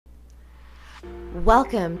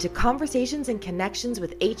Welcome to Conversations and Connections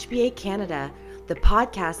with HBA Canada, the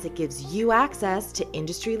podcast that gives you access to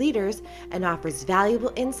industry leaders and offers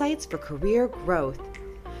valuable insights for career growth.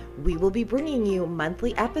 We will be bringing you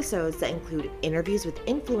monthly episodes that include interviews with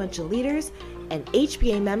influential leaders and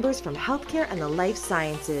HBA members from healthcare and the life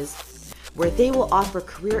sciences, where they will offer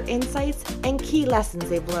career insights and key lessons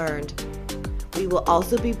they've learned. We will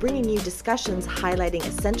also be bringing you discussions highlighting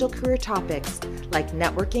essential career topics like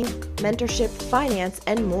networking, mentorship, finance,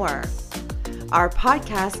 and more. Our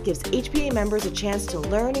podcast gives HBA members a chance to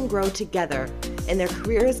learn and grow together in their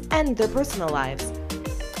careers and their personal lives.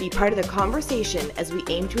 Be part of the conversation as we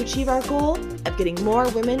aim to achieve our goal of getting more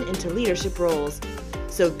women into leadership roles.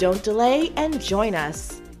 So don't delay and join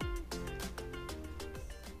us.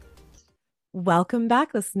 Welcome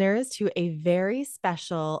back, listeners, to a very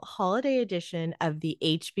special holiday edition of the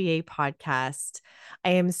HBA podcast.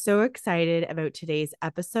 I am so excited about today's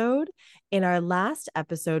episode. In our last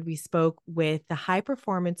episode, we spoke with the high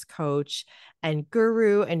performance coach and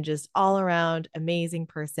guru and just all around amazing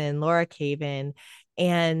person, Laura Caven.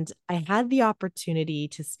 And I had the opportunity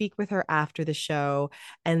to speak with her after the show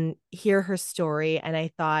and hear her story. And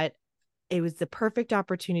I thought, it was the perfect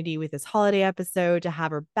opportunity with this holiday episode to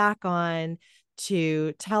have her back on,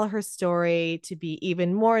 to tell her story, to be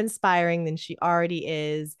even more inspiring than she already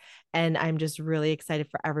is. And I'm just really excited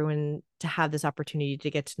for everyone to have this opportunity to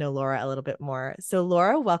get to know Laura a little bit more. So,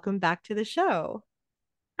 Laura, welcome back to the show.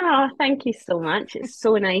 Oh, thank you so much. It's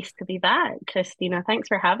so nice to be back, Christina. Thanks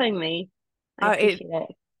for having me. I Uh, it appreciate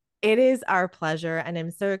it. It is our pleasure, and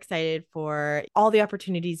I'm so excited for all the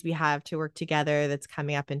opportunities we have to work together that's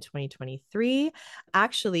coming up in 2023.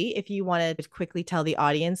 Actually, if you want to quickly tell the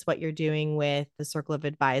audience what you're doing with the Circle of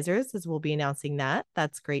Advisors, as we'll be announcing that,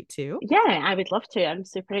 that's great too. Yeah, I would love to. I'm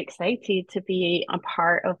super excited to be a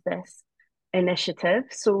part of this initiative.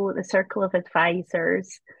 So, the Circle of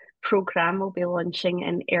Advisors program will be launching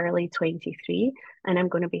in early 23, and I'm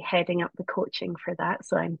going to be heading up the coaching for that.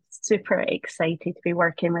 So, I'm super excited to be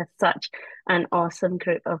working with such an awesome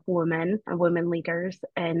group of women and women leaders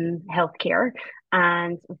in healthcare,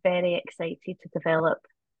 and very excited to develop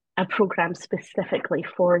a program specifically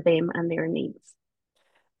for them and their needs.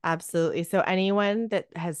 Absolutely. So, anyone that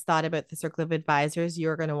has thought about the Circle of Advisors,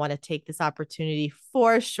 you're going to want to take this opportunity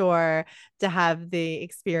for sure to have the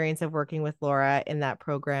experience of working with Laura in that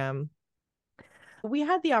program. We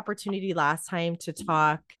had the opportunity last time to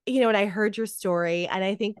talk, and I heard your story. And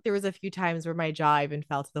I think there was a few times where my jaw even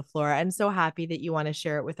fell to the floor. I'm so happy that you want to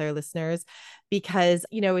share it with our listeners because,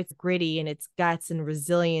 it's gritty and it's guts and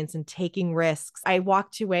resilience and taking risks. I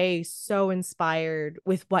walked away so inspired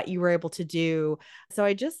with what you were able to do. So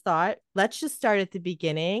I just thought, let's just start at the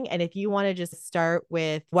beginning. And if you want to just start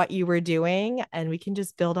with what you were doing, and we can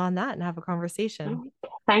just build on that and have a conversation. Oh,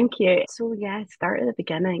 thank you. So, yeah, start at the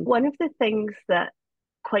beginning. One of the things that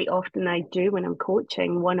quite often I do when I'm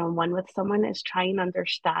coaching one on one with someone is try and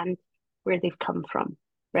understand where they've come from,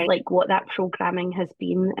 right? Like what that programming has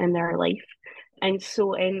been in their life. And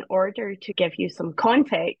so, in order to give you some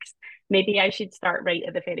context, maybe I should start right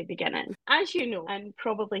at the very beginning. As you know, and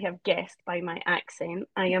probably have guessed by my accent,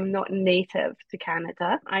 I am not native to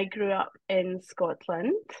Canada. I grew up in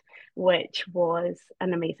Scotland, which was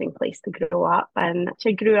an amazing place to grow up. And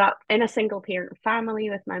I grew up in a single parent family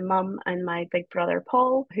with my mum and my big brother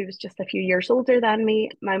Paul, who was just a few years older than me.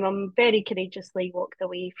 My mum very courageously walked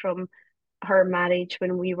away from her marriage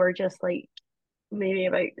when we were just like maybe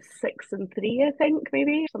about 6 and 3, I think,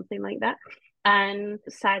 maybe something like that. And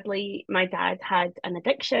sadly, my dad had an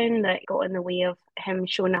addiction that got in the way of him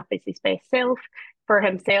showing up as his best self for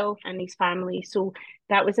himself and his family. So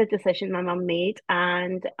that was a decision my mum made.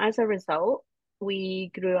 And as a result,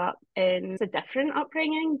 we grew up in a different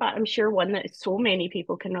upbringing, but I'm sure one that so many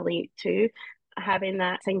people can relate to. Having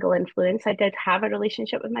that single influence, I did have a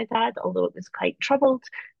relationship with my dad, although it was quite troubled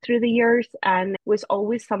through the years, and was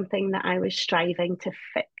always something that I was striving to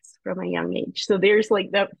fix from a young age. So there's like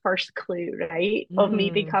the first clue, right, of me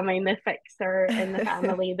Mhm. becoming the fixer in the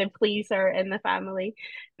family, the pleaser in the family.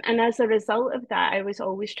 And as a result of that, I was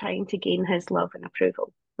always trying to gain his love and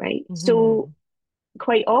approval, right? So Mhm.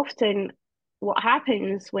 quite often, what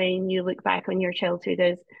happens when you look back on your childhood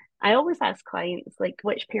is I always ask clients, like,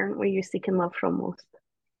 which parent were you seeking love from most?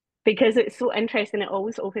 Because it's so interesting. It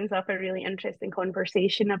always opens up a really interesting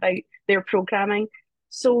conversation about their programming.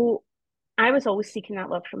 So I was always seeking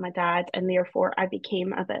that love from my dad, and therefore I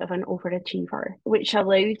became a bit of an overachiever, which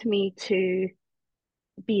allowed me to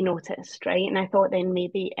be noticed, right? And I thought then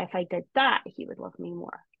maybe if I did that, he would love me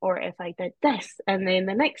more, or if I did this, and then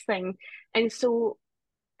the next thing. And so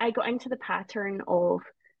I got into the pattern of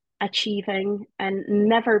achieving and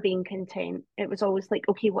never being content. It was always like,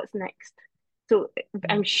 okay, what's next? So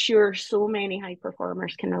I'm sure so many high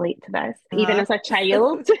performers can relate to this. Even Uh-huh. as a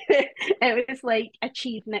child, it was like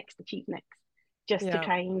achieve next, just to Yeah.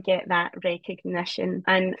 try and get that recognition.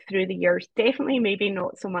 And through the years, definitely maybe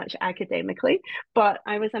not so much academically, but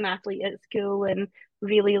I was an athlete at school and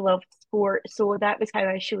really loved sport. So that was how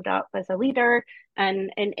I showed up as a leader.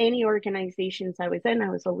 And in any organizations I was in, I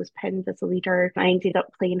was always pinned as a leader. I ended up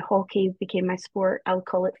playing hockey, became my sport. I'll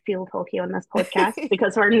call it field hockey on this podcast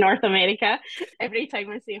because we're in North America. Every time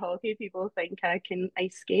I say hockey, people think I can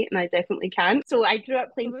ice skate, and I definitely can. So I grew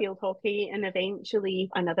up playing field hockey, and eventually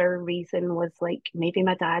another reason was like maybe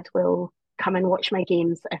my dad will come and watch my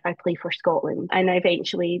games if I play for Scotland. And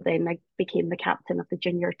eventually then I became the captain of the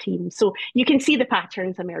junior team. So you can see the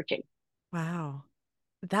patterns emerging. Wow.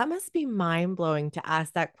 That must be mind blowing to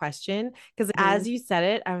ask that question. Because Mm. as you said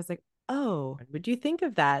it, I was like, oh, would you think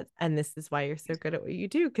of that? And this is why you're so good at what you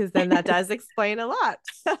do. Because then that does explain a lot.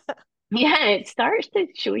 Yeah, it starts to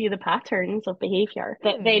show you the patterns of behavior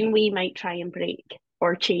that Hmm. then we might try and break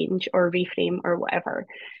or change or reframe or whatever,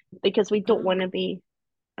 because we don't want Oh. to be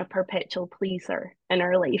a perpetual pleaser in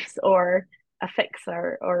our lives or a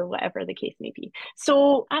fixer or whatever the case may be.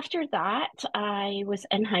 So after that, I was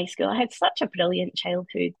in high school. I had such a brilliant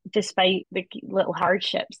childhood despite the little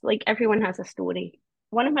hardships. Like everyone has a story.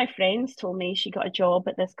 One of my friends told me she got a job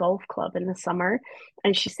at this golf club in the summer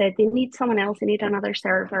and she said, they need someone else, they need another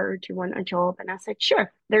server. Do you want a job? And I said,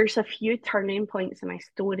 sure. There's a few turning points in my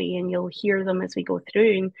story and you'll hear them as we go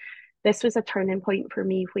through. And this was a turning point for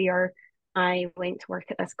me where I went to work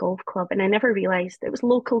at this golf club and I never realized it was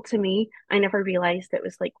local to me. I never realized it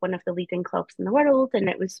was like one of the leading clubs in the world and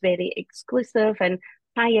it was very exclusive and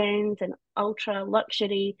high end and ultra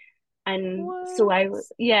luxury. And so What?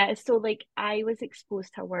 yeah, so like I was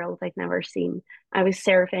exposed to a world I'd never seen. I was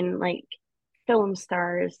serving like film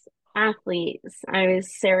stars, athletes, I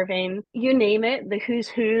was serving, you name it, the who's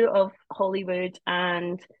who of Hollywood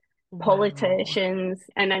and Wow. politicians,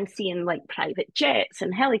 and I'm seeing like private jets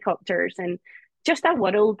and helicopters and just a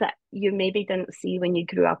world that you maybe didn't see when you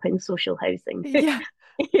grew up in social housing. Yeah.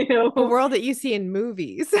 You A know, world that you see in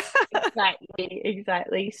movies.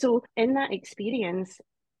 exactly. So in that experience,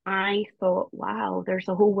 I thought, wow, there's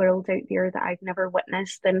a whole world out there that I've never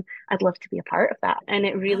witnessed, and I'd love to be a part of that. And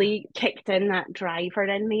it Yeah. really kicked in that driver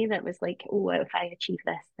in me that was like, oh, if I achieve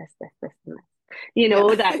this, and this, you Yeah.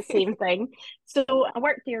 know, that same thing. So I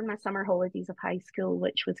worked there in my summer holidays of high school,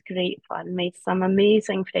 which was great fun, made some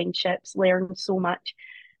amazing friendships, learned so much.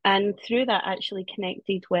 And through that, actually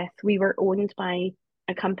connected with, we were owned by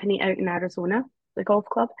a company out in Arizona, the golf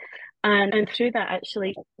club. And through that,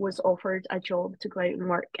 actually was offered a job to go out and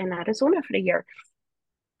work in Arizona for a year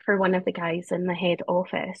for one of the guys in the head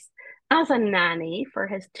office as a nanny for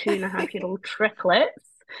his 2.5-year-old triplets.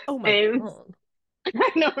 Oh my Um, God.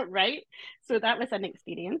 I know, right? So that was an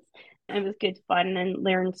experience. It was good fun and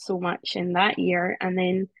learned so much in that year. And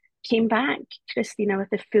then came back, Christina, with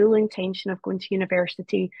the full intention of going to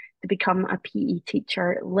university to become a PE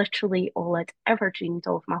teacher, literally all I'd ever dreamed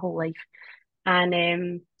of my whole life.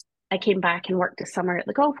 And I came back and worked a summer at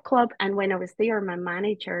the golf club. And when I was there,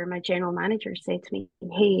 my general manager said to me,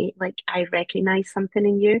 hey, like, I recognize something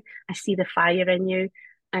in you. I see the fire in you,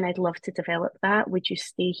 and I'd love to develop that. Would you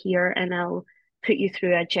stay here and I'll put you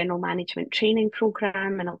through a general management training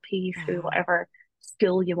program and I'll pay you through Wow. whatever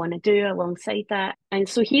skill you want to do alongside that. And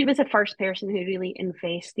so he was the first person who really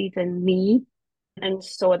invested in me and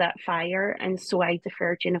saw that fire. And so I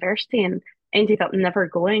deferred university and ended up never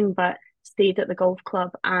going, but stayed at the golf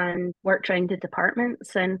club and worked around the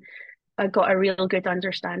departments. And I got a real good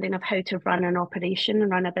understanding of how to run an operation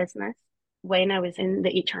and run a business. When I was in the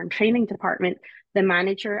HR and training department, the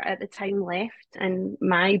manager at the time left, and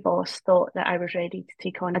my boss thought that I was ready to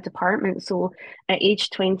take on a department. So at age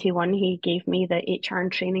 21, he gave me the HR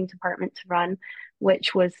and training department to run,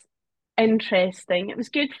 which was interesting. It was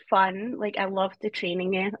good fun. Like I loved the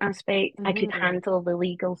training aspect. I could Mhm. handle the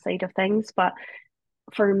legal side of things, but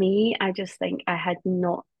for me, I just think I had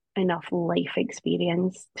not enough life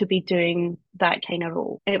experience to be doing that kind of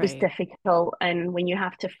role. It was Right. difficult. And when you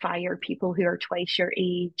have to fire people who are twice your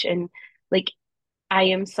age, and like I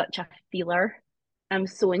am such a feeler. I'm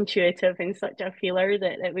so intuitive and such a feeler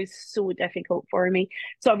that it was so difficult for me.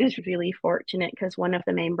 So I was really fortunate because one of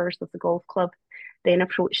the members of the golf club then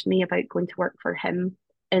approached me about going to work for him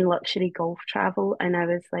in luxury golf travel. And I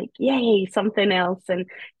was like, yay, something else. And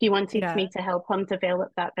he wanted Yeah. me to help him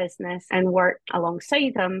develop that business and work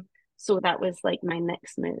alongside him. So that was like my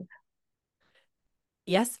next move.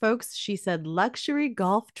 Yes, folks, she said luxury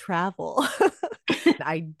golf travel.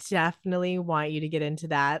 I definitely want you to get into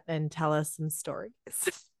that and tell us some stories.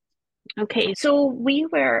 Okay, so we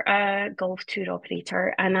were a golf tour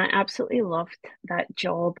operator, and I absolutely loved that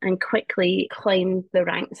job and quickly climbed the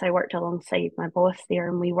ranks. I worked alongside my boss there,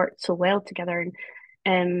 and we worked so well together.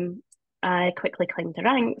 And I quickly climbed the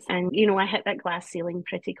ranks, and I hit that glass ceiling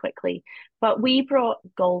pretty quickly. But we brought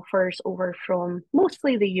golfers over from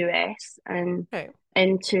mostly the US and Okay.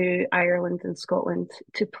 into Ireland and Scotland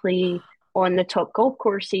to play on the top golf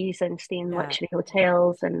courses and stay in Yeah. luxury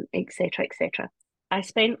hotels and etc. etc. I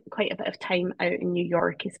spent quite a bit of time out in New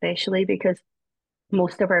York, especially because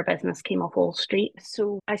most of our business came off Wall Street.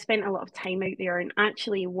 So I spent a lot of time out there. And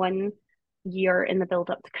actually, one year in the build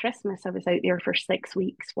up to Christmas, I was out there for 6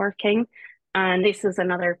 weeks working. And this is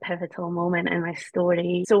another pivotal moment in my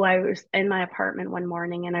story. So I was in my apartment one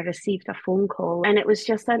morning and I received a phone call, and it was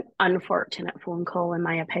just an unfortunate phone call, in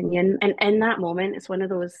my opinion. And in that moment, it's one of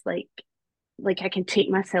those like I can take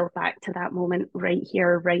myself back to that moment right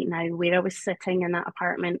here, right now, where I was sitting in that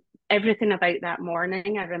apartment. Everything about that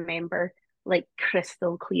morning, I remember like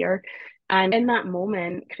crystal clear. And in that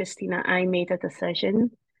moment, Christina, I made a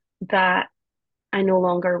decision that I no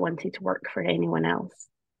longer wanted to work for anyone else,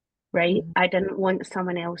 right? Mhm. I didn't want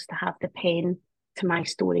someone else to have the pen to my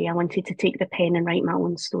story. I wanted to take the pen and write my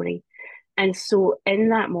own story. And so in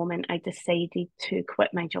that moment, I decided to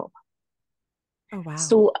quit my job. Oh, wow.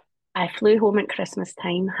 So I flew home at Christmas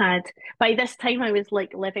time, had by this time I was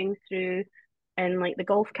like living through in like the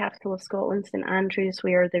golf capital of Scotland, St Andrews,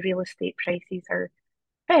 where the real estate prices are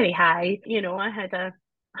very high. I had a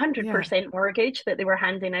hundred Yeah. percent mortgage that they were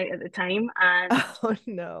handing out at the time, and Oh,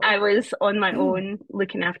 no. I was on my own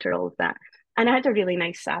looking after all of that. And I had a really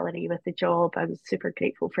nice salary with the job. I was super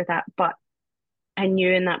grateful for that. But I knew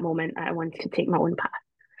in that moment that I wanted to take my own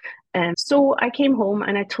path. So I came home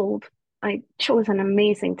and I chose an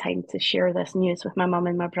amazing time to share this news with my mum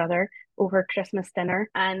and my brother over Christmas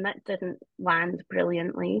dinner, and that didn't land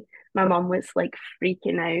brilliantly. My mum was like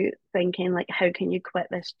freaking out, thinking like, "How can you quit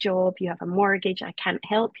this job? You have a mortgage. I can't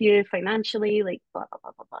help you financially." Like blah blah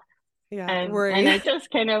blah blah blah. Yeah. And Worry. I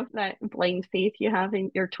just kind of that blind faith you have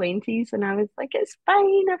in your 20s, and I was like, "It's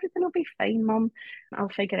fine. Everything will be fine, mum. I'll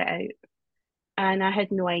figure it out." And I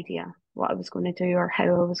had no idea what I was going to do or how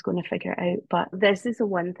I was going to figure it out. But this is the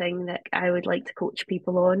one thing that I would like to coach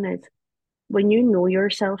people on is when you know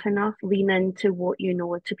yourself enough, lean into what you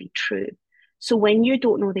know to be true. So when you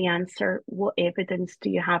don't know the answer, what evidence do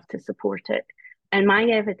you have to support it? And my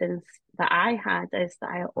evidence that I had is that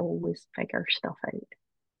I always figure stuff out.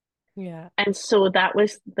 Yeah. And so that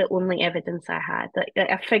was the only evidence I had. That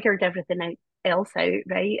I figured everything else out,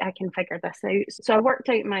 right? I can figure this out. So I worked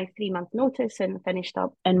out my 3 month notice and finished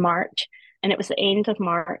up in March. And it was the end of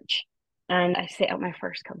March. And I set up my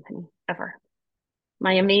first company ever.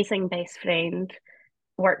 My amazing best friend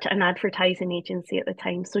worked at an advertising agency at the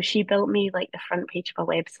time. So she built me like the front page of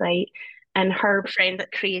a website, and her friend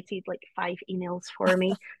that created like 5 emails for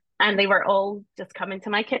me. And they were all just coming to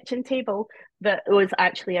my kitchen table that was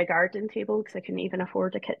actually a garden table because I couldn't even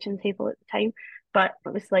afford a kitchen table at the time. But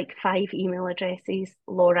it was like 5 email addresses,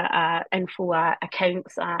 Laura at, info at,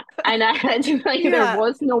 accounts at. And I had like, there Yeah.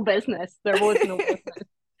 was no business. There was no business.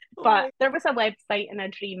 Oh But my. there was a website and a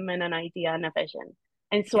dream and an idea and a vision.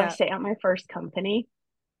 And so I Yeah. set up my first company,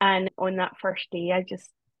 and on that first day, I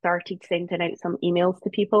just started sending out some emails to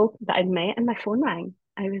people that I'd met, and my phone rang.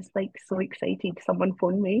 I was like so excited. Someone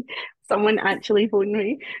phoned me. Someone actually phoned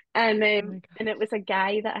me. And Oh my and it gosh. was a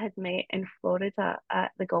guy that I had met in Florida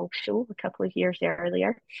at the golf show a couple of years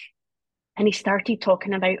earlier. And he started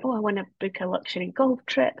talking about, oh, I want to book a luxury golf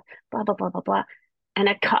trip, blah, blah, blah, blah, blah. And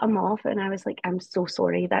I cut him off and I was like, I'm so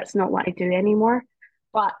sorry. That's not what I do anymore.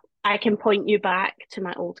 But I can point you back to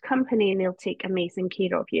my old company and they'll take amazing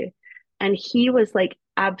care of you. And he was like,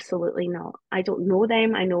 absolutely not. I don't know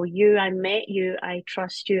them. I know you. I met you. I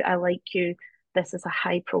trust you. I like you. This is a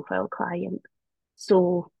high profile client.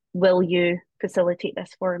 So will you facilitate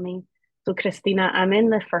this for me? So, Christina, I'm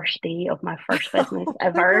in the first day of my first business Oh my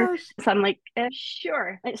ever. gosh. So I'm like,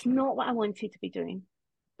 sure, it's not what I wanted to be doing,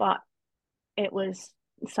 but it was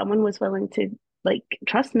someone was willing to like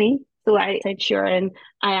trust me. So I said, sure. And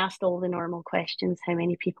I asked all the normal questions: how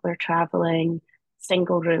many people are traveling,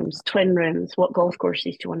 single rooms, twin rooms, what golf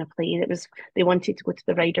courses do you want to play? They wanted to go to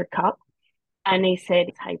the Ryder Cup. And they said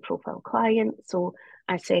it's high profile client. So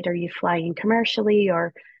I said, are you flying commercially,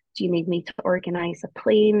 or do you need me to organize a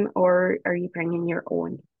plane, or are you bringing your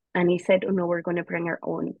own? And he said, oh no, we're going to bring our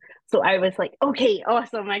own. So I was like, okay,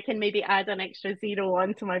 awesome. I can maybe add an extra zero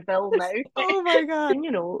onto my bill now. Oh my God. And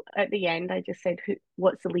at the end, I just said,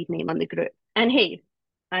 what's the lead name on the group? And hey,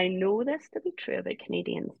 I know this to be true about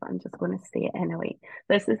Canadians, but I'm just going to say it anyway.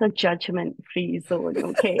 This is a judgment-free zone,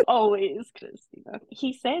 okay? Always, Christina.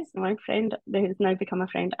 He says, my friend, who's now become a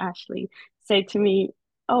friend, Ashley, said to me,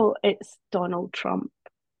 "Oh, it's Donald Trump."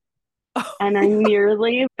 And I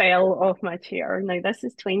nearly fell off my chair. Now, this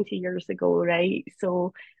is 20 years ago, right?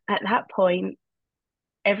 So at that point,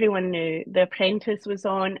 everyone knew The Apprentice was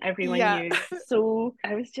on, everyone knew. So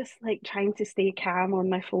I was just like trying to stay calm on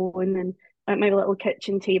my phone and at my little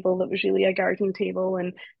kitchen table that was really a garden table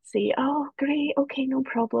and say, "Oh, great, okay, no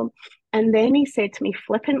problem." And then he said to me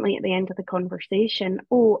flippantly at the end of the conversation,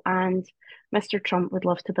 "Oh, and Mr. Trump would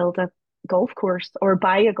love to build a golf course or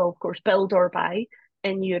buy a golf course, build or buy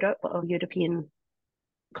in Europe or European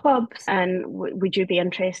clubs. And would you be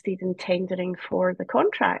interested in tendering for the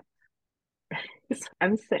contract?" So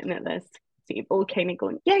I'm sitting at this table kind of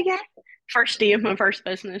going, "Yeah, yeah." First day of my first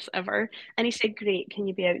business ever. And he said, "Great, can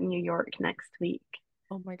you be out in New York next week?"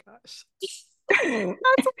 Oh my gosh.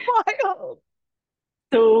 That's wild.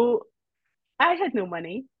 So I had no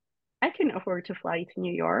money. I couldn't afford to fly to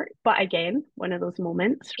New York. But again, one of those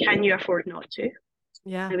moments, can you afford not to?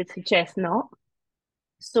 Yeah. I would suggest not.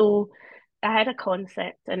 So I had a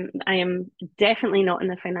concept, and I am definitely not in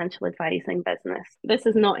the financial advising business. This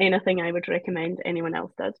is not anything I would recommend anyone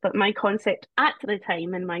else does. But my concept at the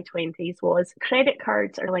time in my 20s was credit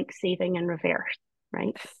cards are like saving in reverse,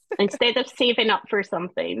 right? Instead of saving up for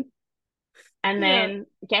something and then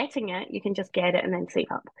getting it, you can just get it and then save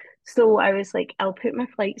up. So I was like, I'll put my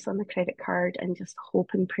flights on the credit card and just hope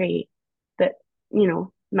and pray that,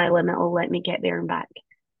 my limit will let me get there and back.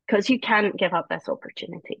 Because you can't give up this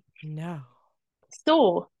opportunity. No.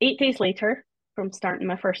 So 8 days later, from starting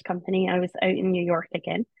my first company, I was out in New York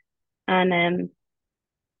again. And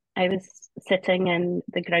I was sitting in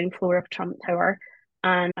the ground floor of Trump Tower,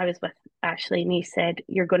 and I was with Ashley, and he said,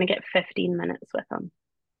 "You're going to get 15 minutes with him."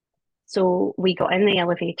 So we got in the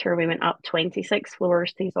elevator, we went up 26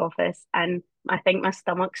 floors to his office, and I think my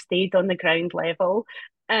stomach stayed on the ground level.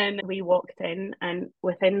 And we walked in, and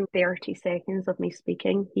within 30 seconds of me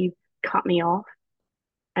speaking, he cut me off.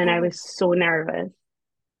 And I was so nervous.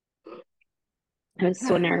 I was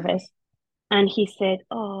so nervous. And he said,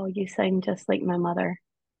 "Oh, you sound just like my mother."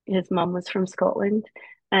 His mum was from Scotland.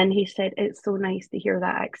 And he said, "It's so nice to hear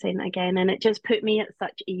that accent again." And it just put me at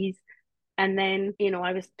such ease. And then,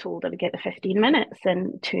 I was told I would get the 15 minutes.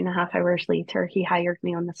 And 2.5 hours later, he hired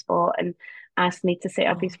me on the spot and asked me to set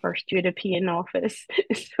up his first European office.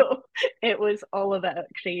 So it was all a bit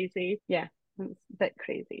crazy. Yeah, it was a bit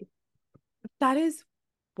crazy. That is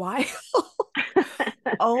wild.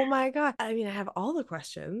 Oh my God. I mean, I have all the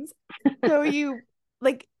questions. So you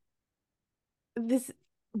like this,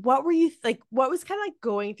 what were you like, what was kind of like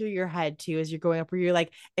going through your head too as you're going up? Were you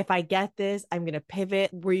like, if I get this, I'm gonna pivot?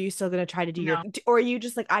 Were you still gonna try to do or are you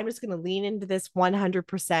just like, I'm just gonna lean into this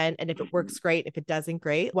 100%, and if it works, great. If it doesn't,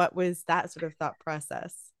 great. What was that sort of thought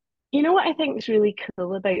process? You know what I think is really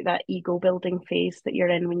cool about that ego building phase that you're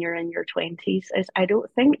in when you're in your 20s is I don't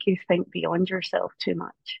think you think beyond yourself too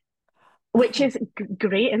much, which is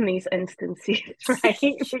great in these instances, right?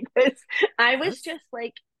 Because I was just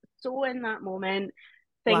like so in that moment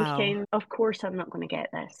thinking, Of course I'm not going to get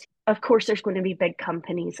this. Of course there's going to be big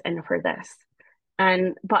companies in for this.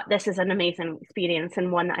 But this is an amazing experience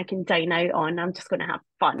and one that I can dine out on. I'm just going to have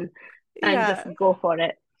fun and just go for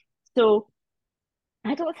it. So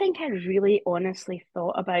I don't think I really honestly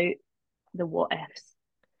thought about the what ifs.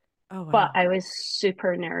 Oh, wow. But I was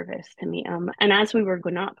super nervous to meet him. And as we were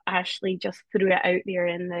going up, Ashley just threw it out there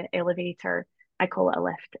in the elevator. I call it a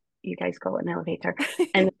lift. You guys call it an elevator.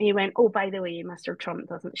 And he went, "Oh, by the way, Mr. Trump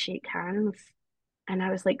doesn't shake hands." And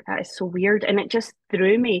I was like, that is so weird. And it just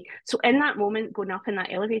threw me. So in that moment, going up in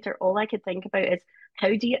that elevator, all I could think about is, how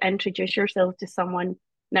do you introduce yourself to someone?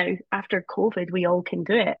 Now, after COVID, we all can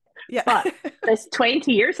do it. Yeah. But this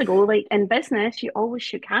 20 years ago, like in business, you always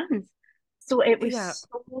shook hands. So it was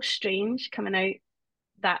so strange coming out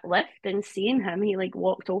that lift and seeing him. He like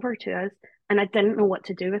walked over to us and I didn't know what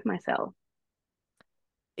to do with myself.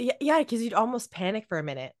 Yeah, because you'd almost panic for a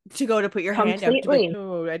minute to go to put your hand out. Completely.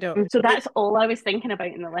 Oh, I don't. So that's all I was thinking about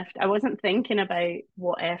in the lift. I wasn't thinking about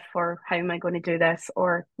what if or how am I going to do this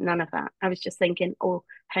or none of that. I was just thinking, oh,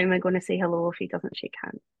 how am I going to say hello if he doesn't shake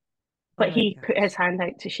hands? But he put his hand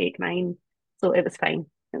out to shake mine. So it was fine.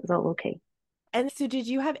 It was all okay. And so did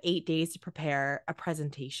you have 8 days to prepare a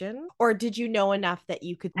presentation, or did you know enough that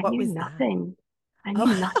you could, I knew nothing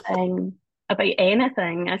about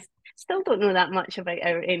anything. I still don't know that much about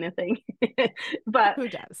anything. But who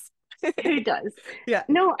does? Who does? Yeah.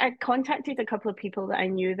 No, I contacted a couple of people that I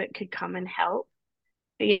knew that could come and help,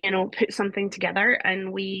 put something together.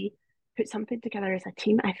 And we put something together as a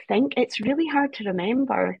team. I think it's really hard to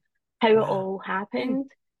remember how it Wow. all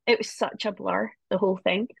happened. It was such a blur, the whole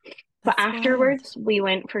thing. But That's wild. afterwards, we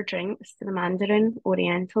went for drinks to the Mandarin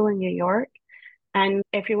Oriental in New York, and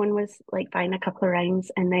everyone was like buying a couple of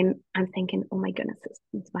rounds. And then I'm thinking, oh my goodness,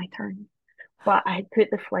 it's my turn. But I had put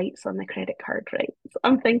the flights on the credit card, right? So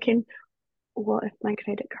I'm thinking, what if my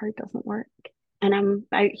credit card doesn't work? And I'm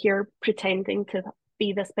out here pretending to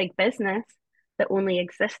be this big business that only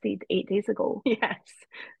existed 8 days ago. Yes.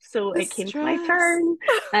 So The it came to my stress. turn,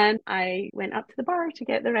 and I went up to the bar to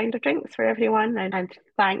get the round of drinks for everyone. And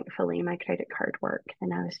thankfully, my credit card worked.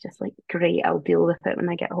 And I was just like, great, I'll deal with it when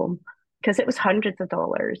I get home. Because it was hundreds of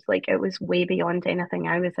dollars. Like it was way beyond anything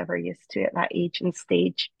I was ever used to at that age and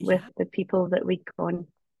stage with Yeah. the people that we'd gone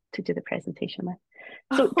to do the presentation with.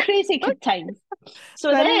 So crazy good times.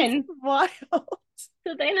 So That is then, wild.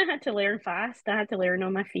 so then I had to learn fast. I had to learn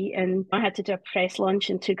on my feet, and I had to do a press launch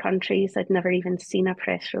in 2 countries. I'd never even seen a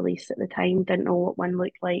press release at the time. Didn't know what one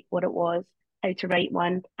looked like, what it was, how to write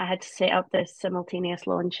one. I had to set up this simultaneous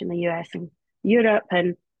launch in the US and Europe,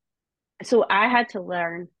 and so I had to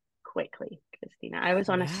learn quickly, Christina. I was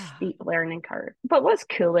on a Yeah. steep learning curve. But what's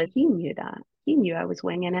cool is he knew that. He knew I was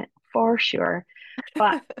winging it for sure.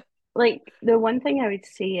 But like the one thing I would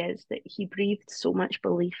say is that he breathed so much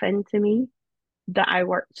belief into me that I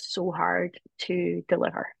worked so hard to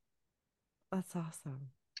deliver. That's awesome.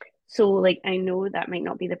 So like I know that might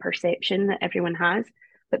not be the perception that everyone has,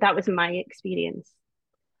 but that was my experience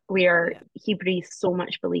where Yeah. he breathed so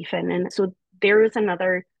much belief in. And so there was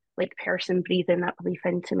another like person breathing that belief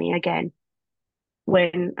into me again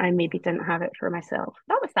when I maybe didn't have it for myself.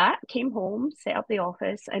 That was that. Came home, set up the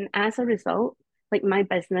office, and as a result, like my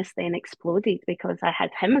business then exploded because I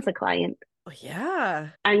had him as a client. Oh, yeah.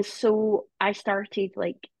 And so I started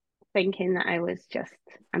like thinking that I was just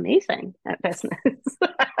amazing at business.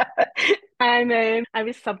 And I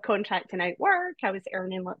was subcontracting out work. I was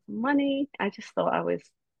earning lots of money. I just thought I was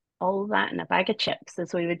all that in a bag of chips,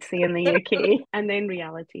 as we would say in the UK. And then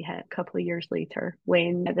reality hit a couple of years later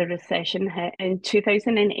when the recession hit in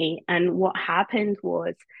 2008. And what happened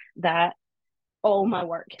was that all my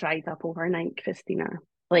work dried up overnight, Christina.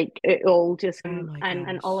 Like it all just Oh my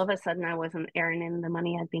and all gosh. of a sudden I wasn't earning the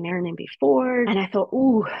money I'd been earning before. And I thought,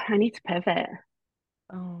 oh, I need to pivot.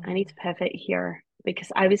 I need Oh, to pivot here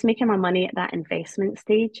because I was making my money at that investment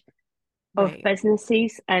stage of right.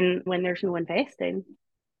 businesses. And when there's no investing,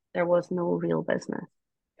 there was no real business.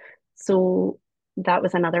 So that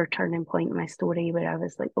was another turning point in my story where I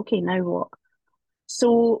was like, okay, now what?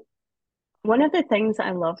 So one of the things that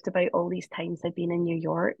I loved about all these times I've been in New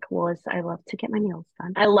York was I loved to get my nails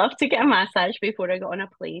done. I loved to get a massage before I got on a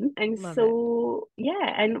plane. And Love it. so,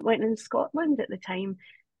 yeah, and when in Scotland at the time,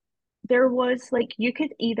 there was like you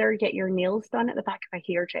could either get your nails done at the back of a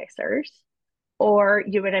hairdresser's or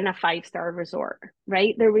you were in a 5-star resort,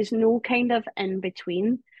 right? There was no kind of in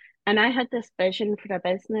between. And I had this vision for a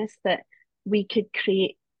business that we could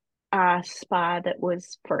create a spa that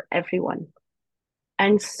was for everyone.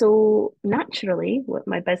 And so naturally, with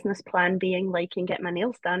my business plan being liking getting my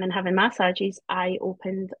nails done and having massages, I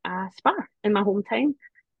opened a spa in my hometown.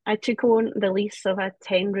 I took on the lease of a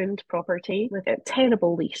 10-roomed property with a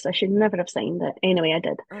terrible lease. I should never have signed it. Anyway, I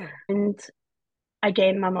did. Oh, And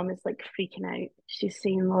again, my mum is like freaking out. She's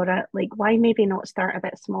saying, Laura, like, why maybe not start a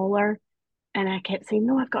bit smaller? And I kept saying,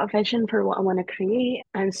 no, I've got a vision for what I want to create.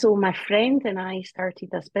 And so my friend and I started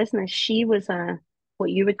this business. She was a what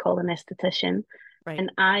you would call an esthetician. right.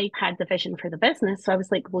 And I had the vision for the business. So I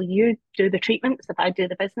was like, will you do the treatments if I do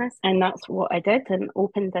the business? And that's what I did and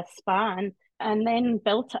opened this spa and then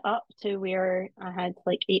built it up to where I had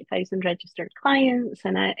like 8,000 registered clients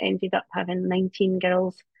and I ended up having 19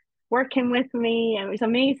 girls working with me. It was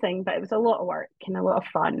amazing, but it was a lot of work and a lot of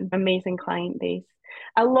fun. Amazing client base.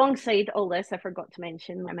 Alongside all this, I forgot to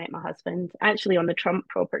mention I met my husband actually on the Trump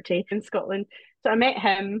property in Scotland. So I met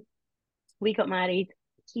him, we got married.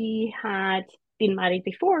 He had been married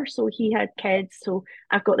before, so he had kids. So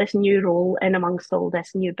I've got this new role in amongst all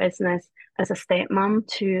this new business as a stepmom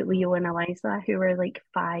to Leo and Eliza, who were like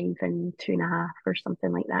 5 and 2.5 or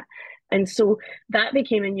something like that. And so that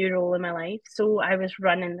became a new role in my life. So I was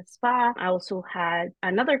running the spa. I also had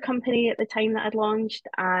another company at the time that I'd launched,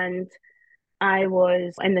 and I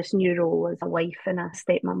was in this new role as a wife and a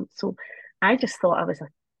stepmom. So I just thought I was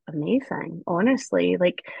amazing, honestly.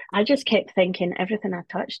 Like I just kept thinking everything I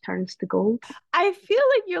touch turns to gold. I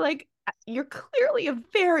feel like you're clearly a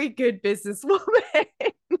very good businesswoman.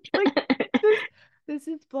 Like this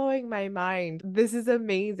is blowing my mind. This is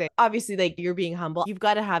amazing. Obviously, like you're being humble. You've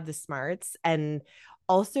got to have the smarts and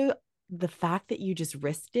also the fact that you just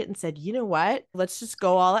risked it and said, you know what, let's just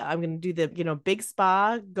go all out. I'm going to do the, big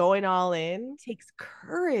spa, going all in, takes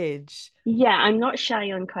courage. Yeah, I'm not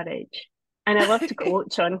shy on courage. And I love to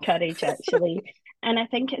coach on courage, actually. And I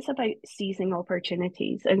think it's about seizing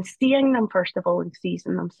opportunities and seeing them first of all and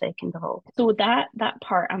seizing them second of all. So that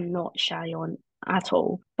part I'm not shy on at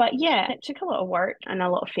all. But yeah, it took a lot of work and a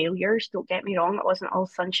lot of failures. Don't get me wrong, it wasn't all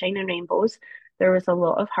sunshine and rainbows. There was a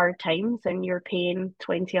lot of hard times, and you're paying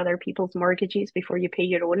 20 other people's mortgages before you pay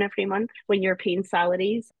your own every month when you're paying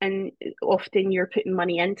salaries. And often you're putting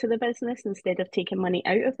money into the business instead of taking money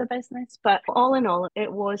out of the business. But all in all,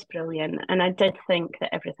 it was brilliant. And I did think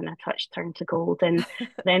that everything I touched turned to gold. And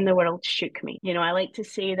then the world shook me. I like to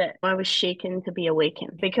say that I was shaken to be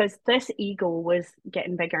awakened because this ego was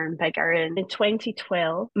getting bigger and bigger. And in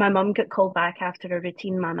 2012, my mum got called back after a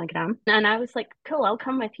routine mammogram. And I was like, cool, I'll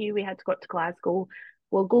come with you. We had to go up to Glasgow.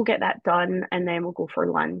 We'll go get that done and then we'll go for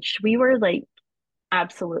lunch. We were like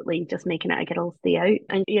absolutely just making it a girl's day out.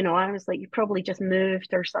 And, I was like, you probably just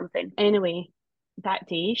moved or something. Anyway, that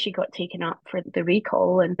day she got taken up for the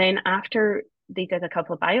recall. And then after they did a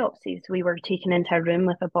couple of biopsies, we were taken into a room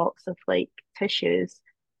with a box of like tissues,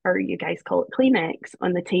 or you guys call it Kleenex,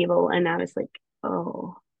 on the table. And I was like,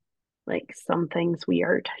 oh, like something's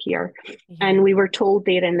weird here. Yeah. And we were told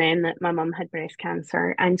there and then that my mum had breast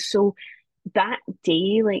cancer. And so that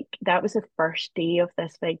day, like that was the first day of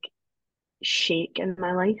this big shake in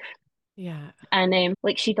my life. Yeah. And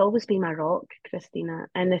like she'd always been my rock, Christina.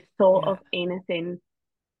 And the thought of anything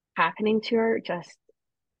happening to her,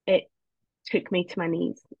 it took me to my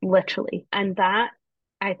knees, literally. And that,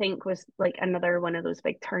 I think, was like another one of those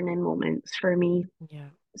big turning moments for me. Yeah.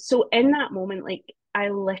 So in that moment, like I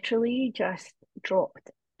literally just dropped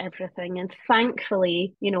everything. And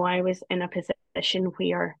thankfully, I was in a position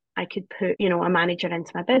where I could put, a manager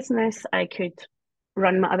into my business. I could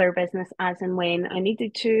run my other business as and when I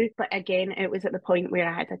needed to. But again, it was at the point where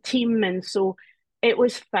I had a team. And so it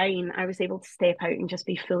was fine. I was able to step out and just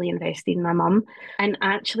be fully invested in my mum. And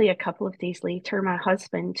actually, a couple of days later, my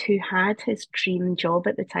husband, who had his dream job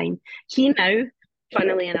at the time, he now,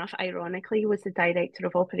 funnily enough, ironically, was the director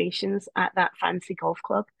of operations at that fancy golf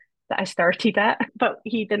club that I started at, but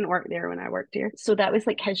he didn't work there when I worked there. So that was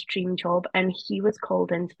like his dream job. And he was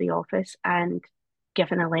called into the office and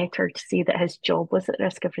given a letter to say that his job was at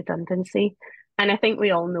risk of redundancy. And I think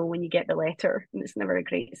we all know when you get the letter, it's never a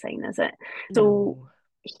great sign, is it? No. So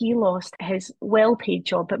he lost his well-paid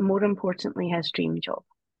job, but more importantly, his dream job.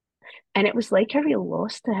 And it was like a real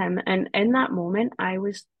loss to him. And in that moment, I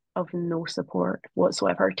was of no support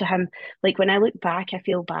whatsoever to him. Like when I look back, I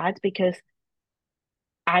feel bad because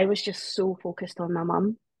I was just so focused on my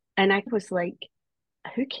mum. And I was like,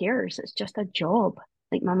 who cares? It's just a job.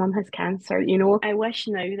 Like my mum has cancer, I wish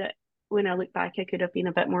now that when I look back, I could have been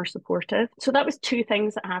a bit more supportive. So that was two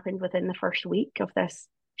things that happened within the first week of this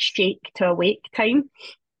shake to awake time.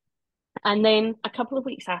 And then a couple of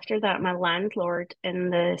weeks after that, my landlord in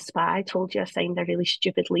the spa, I told you I signed a really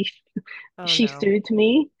stupid lease. She sued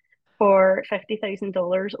me for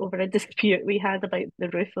 $50,000 over a dispute we had about the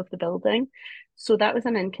roof of the building. So that was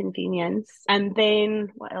an inconvenience. And then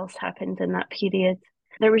what else happened in that period?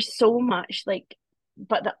 There was so much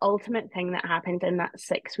but the ultimate thing that happened in that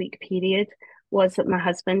 6-week period was that my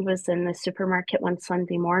husband was in the supermarket one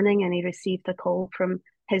Sunday morning and he received a call from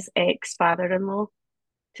his ex-father-in-law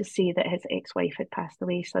to say that his ex-wife had passed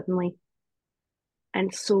away suddenly.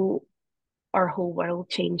 And so our whole world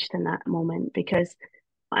changed in that moment because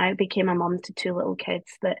I became a mum to 2 little kids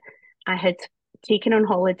that I had taken on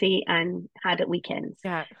holiday and had at weekends.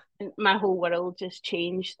 Yeah. And my whole world just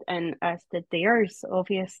changed, and as did theirs,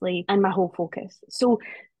 obviously, and my whole focus. So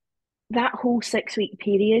that whole 6-week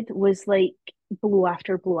period was like blow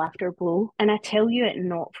after blow after blow. And I tell you it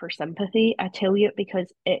not for sympathy. I tell you it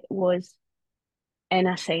because it was, in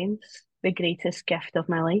a sense, the greatest gift of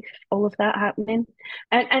my life, all of that happening.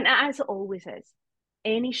 And as it always is,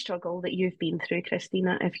 any struggle that you've been through,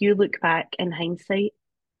 Christina, if you look back in hindsight,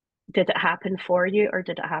 did it happen for you or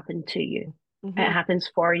did it happen to you? Mm-hmm. It happens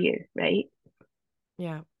for you, right?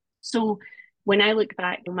 Yeah. So when I look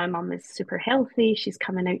back, my mum is super healthy. She's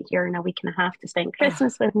coming out here in a week and a half to spend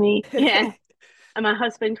Christmas with me. Yeah. And my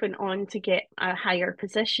husband went on to get a higher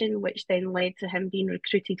position, which then led to him being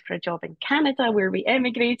recruited for a job in Canada where we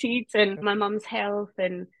emigrated, and my mum's health.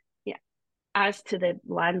 And yeah, as to the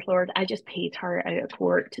landlord, I just paid her out of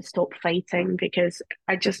court to stop fighting because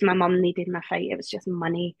my mum needed my fight. It was just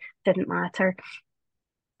money, didn't matter.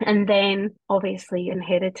 And then obviously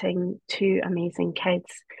inheriting 2 amazing kids,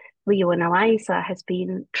 Leo and Eliza, has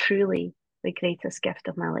been truly the greatest gift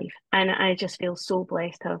of my life. And I just feel so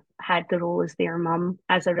blessed to have had the role as their mum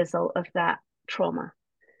as a result of that trauma.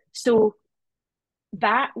 So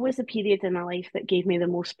that was a period in my life that gave me the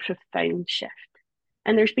most profound shift.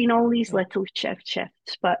 And there's been all these little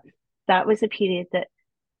shifts, but that was a period that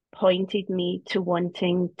pointed me to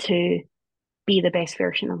wanting to be the best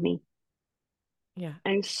version of me. Yeah.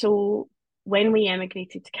 And so when we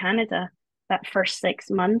emigrated to Canada, that first 6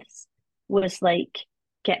 months was like,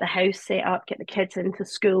 get the house set up, get the kids into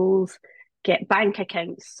schools, get bank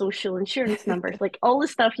accounts, social insurance numbers, like all the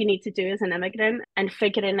stuff you need to do as an immigrant, and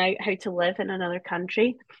figuring out how to live in another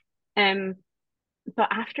country. But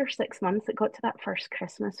after 6 months, it got to that first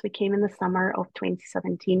Christmas. We came in the summer of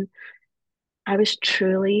 2017. I was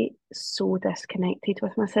truly so disconnected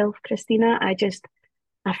with myself, Christina.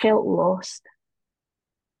 I felt lost.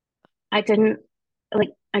 I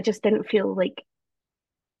just didn't feel like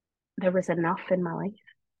there was enough in my life.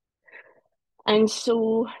 And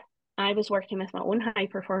so I was working with my own high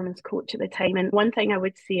performance coach at the time. And one thing I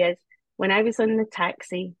would say is when I was in the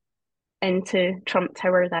taxi into Trump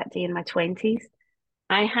Tower that day in my 20s,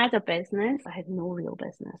 I had a business. I had no real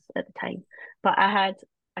business at the time, but I had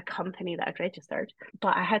a company that I'd registered,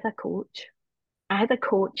 but I had a coach. I had a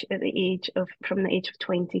coach from the age of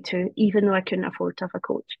 22, even though I couldn't afford to have a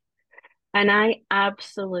coach. And I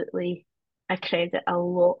absolutely accredit a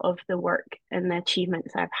lot of the work and the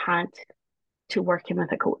achievements I've had to working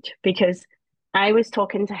with a coach, because I was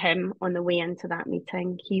talking to him on the way into that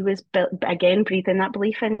meeting. He was again breathing that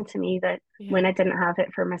belief into me that when I didn't have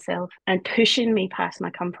it for myself, and pushing me past my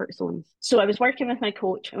comfort zones. So I was working with my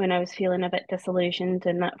coach when I was feeling a bit disillusioned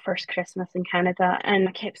in that first Christmas in Canada, and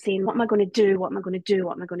I kept saying, what am I going to do? What am I going to do?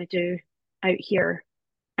 What am I going to do out here?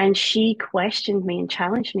 And she questioned me and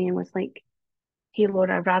challenged me and was like, hey,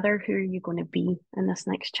 Laura, rather, who are you going to be in this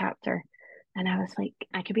next chapter? And I was like,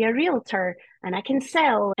 I could be a realtor and I can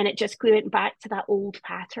sell. And it just went back to that old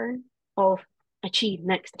pattern of achieve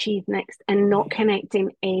next, and not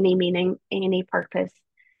connecting any meaning, any purpose,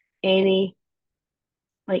 any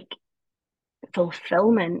like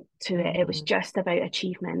fulfillment to it. It was just about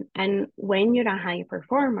achievement. And when you're a high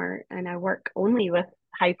performer, and I work only with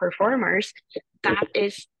high performers,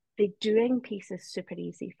 the doing piece is super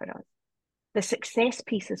easy for us. The success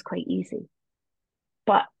piece is quite easy,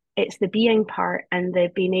 but it's the being part and the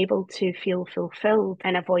being able to feel fulfilled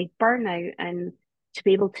and avoid burnout and to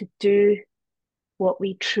be able to do what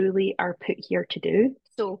we truly are put here to do.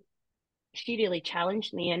 So she really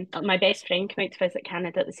challenged me, and my best friend came out to visit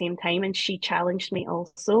Canada at the same time, and she challenged me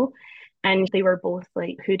also. And they were both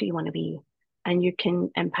like, who do you want to be? And you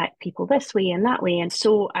can impact people this way and that way. And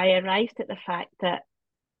so I arrived at the fact that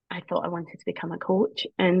I thought I wanted to become a coach,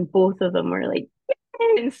 and both of them were like,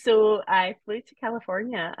 and so I flew to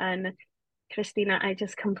California, and Christina, I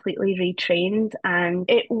just completely retrained, and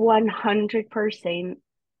it 100%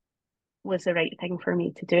 was the right thing for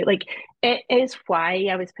me to do. Like, it is why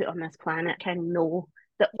I was put on this planet. I know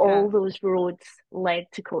that all those roads led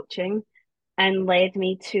to coaching and led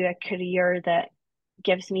me to a career that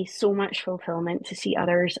gives me so much fulfillment to see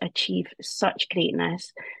others achieve such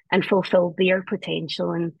greatness and fulfill their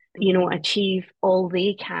potential and, achieve all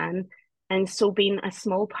they can. And so being a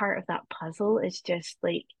small part of that puzzle is just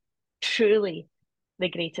like truly the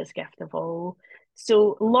greatest gift of all.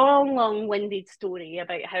 So long-winded story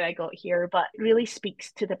about how I got here, but really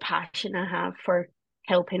speaks to the passion I have for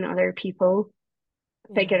helping other people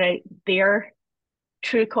figure out their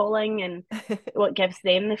true calling and what gives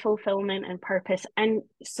them the fulfillment and purpose, and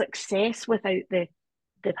success without the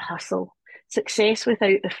hustle, success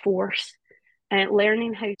without the force, and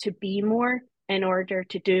learning how to be more in order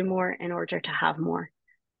to do more, in order to have more,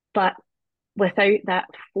 but without that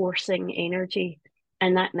forcing energy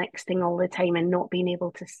and that next thing all the time, and not being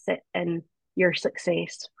able to sit in your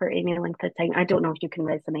success for any length of time. I don't know if you can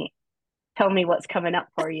resonate. Tell me what's coming up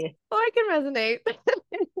for you. Oh, I can resonate.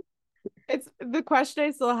 It's the question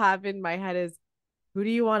I still have in my head is, who do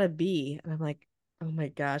you want to be? And I'm like, oh my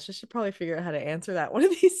gosh, I should probably figure out how to answer that one of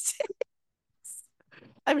these days.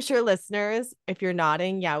 I'm sure listeners, if you're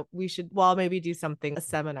nodding, we should, maybe do something, a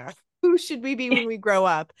seminar. Who should we be when we grow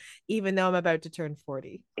up, even though I'm about to turn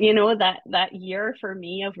 40? That year for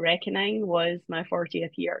me of reckoning was my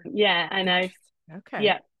 40th year. Yeah. And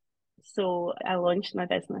so I launched my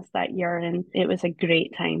business that year, and it was a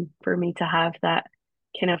great time for me to have that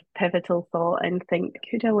kind of pivotal thought and think,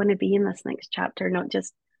 who do I want to be in this next chapter? Not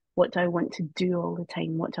just what do I want to do all the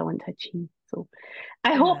time, what do I want to achieve? So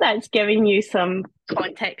I hope that's giving you some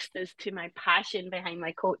context as to my passion behind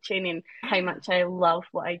my coaching and how much I love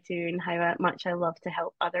what I do and how much I love to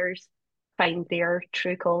help others find their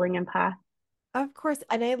true calling and path. Of course.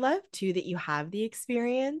 And I love too that you have the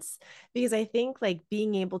experience, because I think like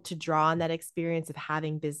being able to draw on that experience of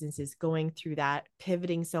having businesses going through that,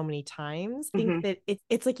 pivoting so many times, I think that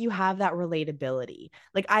it's like you have that relatability.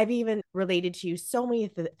 Like I've even related to you so many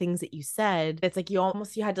of the things that you said. It's like you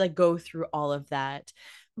had to like go through all of that.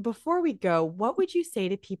 Before we go, what would you say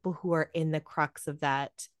to people who are in the crux of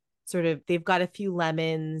that? Sort of, they've got a few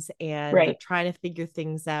lemons and they're Right. trying to figure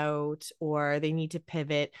things out, or they need to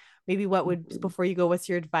pivot. Maybe what would, before you go, what's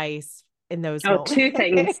your advice in those Oh, moments? two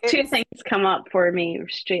things. Two things come up for me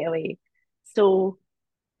straight away. So,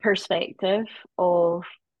 perspective of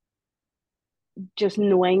just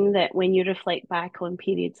knowing that when you reflect back on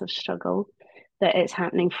periods of struggle, that it's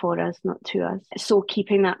happening for us, not to us. So,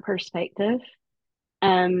 keeping that perspective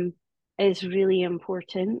um, is really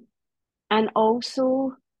important. And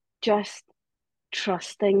also just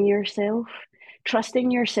trusting yourself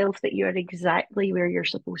that you're exactly where you're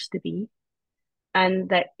supposed to be and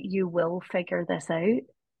that you will figure this out.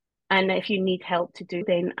 And if you need help to do,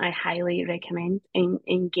 then I highly recommend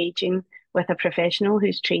engaging with a professional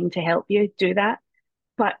who's trained to help you do that.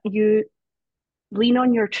 But you lean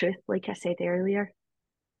on your truth, like I said earlier.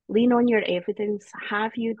 Lean on your evidence.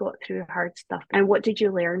 Have you got through hard stuff? And what did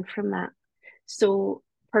you learn from that? So,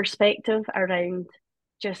 perspective around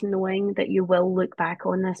just knowing that you will look back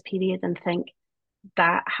on this period and think,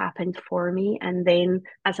 that happened for me. And then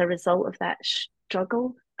as a result of that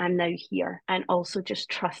struggle, I'm now here. And also just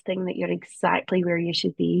trusting that you're exactly where you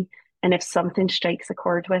should be. And if something strikes a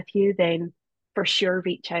chord with you, then for sure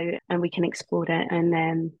reach out and we can explore it and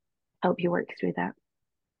then help you work through that.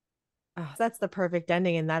 Oh, that's the perfect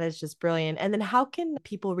ending. And that is just brilliant. And then how can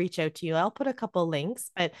people reach out to you? I'll put a couple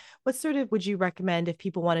links, but what sort of would you recommend if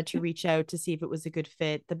people wanted to reach out to see if it was a good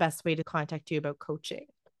fit, the best way to contact you about coaching?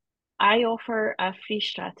 I offer a free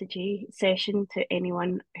strategy session to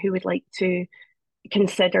anyone who would like to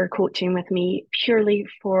consider coaching with me purely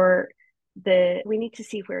for we need to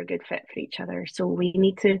see if we're a good fit for each other. So we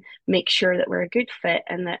need to make sure that we're a good fit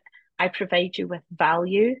and that I provide you with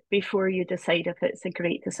value before you decide if it's a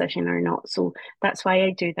great decision or not. So that's why I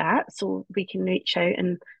do that. So we can reach out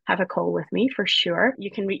and have a call with me for sure. You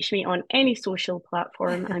can reach me on any social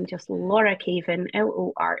platform. I'm just Laura Caven,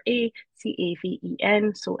 LORACAVEN.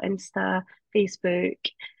 So Insta, Facebook,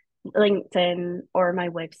 LinkedIn, or my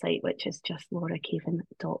website, which is just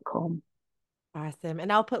lauracaven.com. Awesome.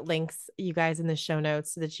 And I'll put links, you guys, in the show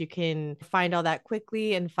notes so that you can find all that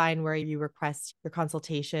quickly and find where you request your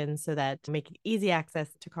consultation so that to make it easy access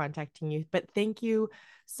to contacting you. But thank you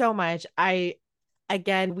so much.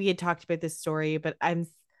 Again, we had talked about this story, but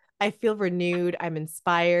I feel renewed. I'm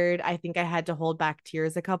inspired. I think I had to hold back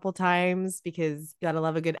tears a couple times because you gotta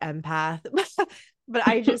love a good empath. But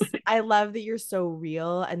I love that you're so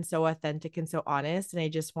real and so authentic and so honest. And I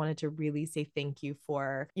just wanted to really say thank you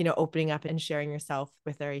for, opening up and sharing yourself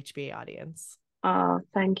with our HBA audience. Oh,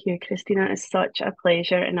 thank you, Christina. It's such a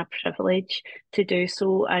pleasure and a privilege to do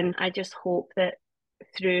so. And I just hope that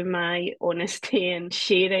through my honesty and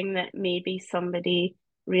sharing that maybe somebody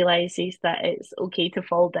realizes that it's okay to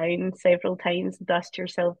fall down several times, dust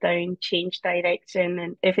yourself down, change direction.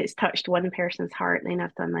 And if it's touched one person's heart, then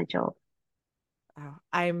I've done my job. Oh,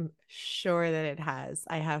 I'm sure that it has.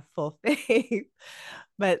 I have full faith.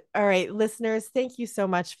 But all right, listeners, thank you so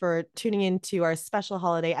much for tuning into our special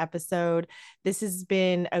holiday episode. This has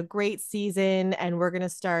been a great season, and we're going to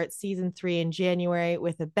start season 3 in January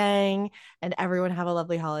with a bang. And everyone have a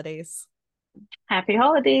lovely holidays. Happy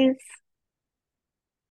holidays.